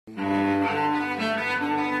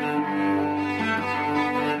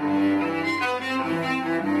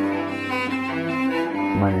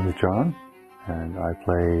John, and I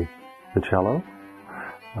play the cello.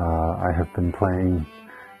 I have been playing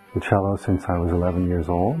the cello since I was 11 years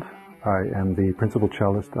old. I am the principal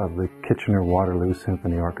cellist of the Kitchener Waterloo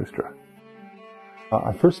Symphony Orchestra.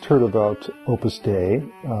 I first heard about Opus Dei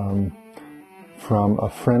from a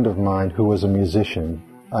friend of mine who was a musician.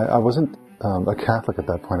 I wasn't a Catholic at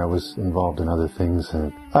that point. I was involved in other things,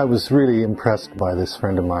 and I was really impressed by this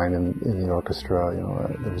friend of mine in the orchestra. You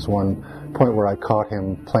know, there was one point where I caught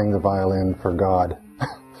him playing the violin for God,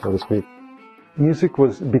 so to speak. Music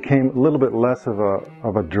became a little bit less of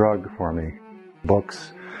a drug for me.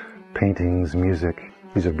 Books, paintings, music,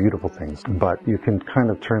 these are beautiful things, but you can kind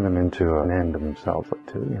of turn them into an end in themselves, like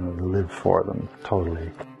to live for them totally.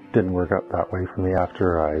 Didn't work out that way for me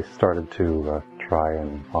after I started to try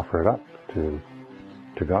and offer it up to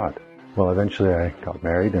God. Well, eventually I got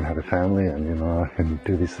married and had a family, and I can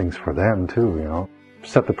do these things for them too.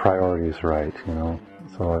 Set the priorities right.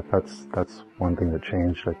 So that's one thing that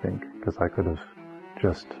changed, I think, because I could have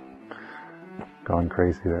just gone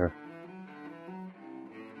crazy there.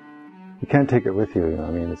 You can't take it with you.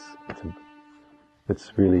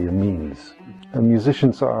 It's really a means. And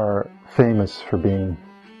musicians are famous for being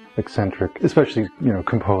eccentric, especially,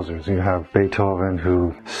 composers. You have Beethoven,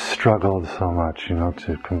 who struggled so much,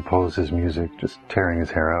 to compose his music, just tearing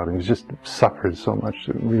his hair out. He just suffered so much,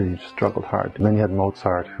 really struggled hard. And then you had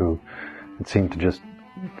Mozart, who it seemed to just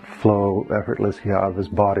flow effortlessly out of his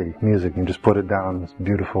body, music, and just put it down. It's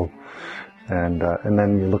beautiful. And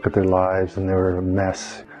then you look at their lives, and they were a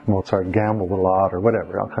mess. Mozart gambled a lot, or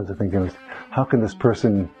whatever, all kinds of things. How can this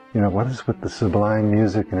person, what is with the sublime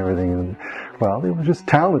music and everything? And, well, they were just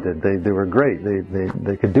talented. They were great.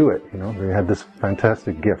 They could do it. They had this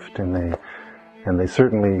fantastic gift, and they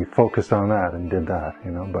certainly focused on that and did that.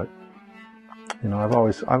 But I've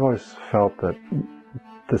always felt that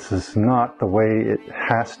this is not the way it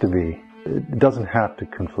has to be. It doesn't have to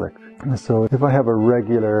conflict. So if I have a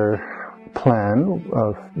regular plan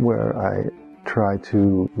of where I try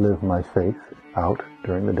to live my faith out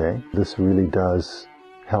during the day, this really does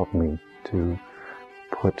help me to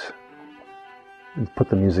put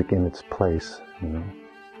the music in its place.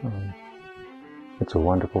 It's a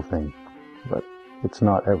wonderful thing, but it's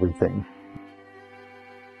not everything.